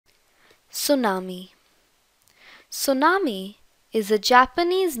Tsunami. Tsunami is a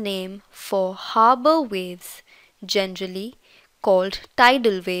Japanese name for harbor waves, generally called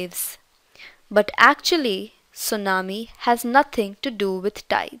tidal waves. But actually, tsunami has nothing to do with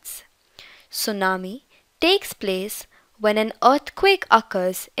tides. Tsunami takes place when an earthquake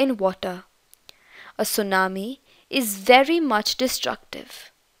occurs in water. A tsunami is very much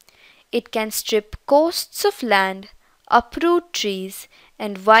destructive. It can strip coasts of land, uproot trees,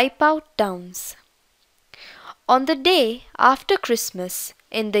 and wipe out towns. On the day after Christmas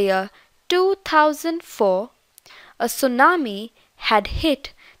in the year 2004, a tsunami had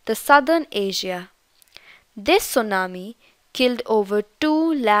hit the southern Asia. This tsunami killed over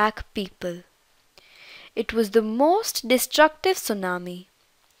 2 lakh people. It was the most destructive tsunami.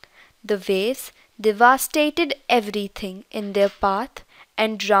 The waves devastated everything in their path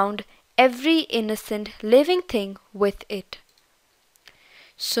and drowned every innocent living thing with it.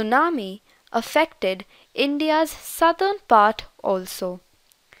 Tsunami affected India's southern part also.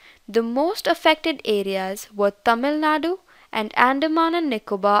 The most affected areas were Tamil Nadu and Andaman and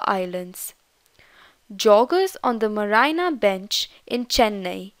Nicobar Islands. Joggers on the Marina Bench in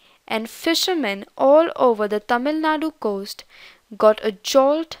Chennai and fishermen all over the Tamil Nadu coast got a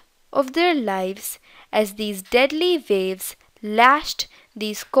jolt of their lives as these deadly waves lashed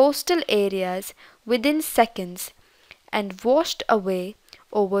these coastal areas within seconds and washed away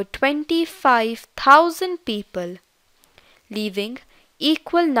over 25,000 people, leaving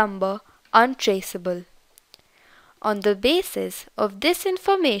equal number untraceable. On the basis of this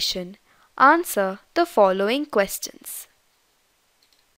information, answer the following questions.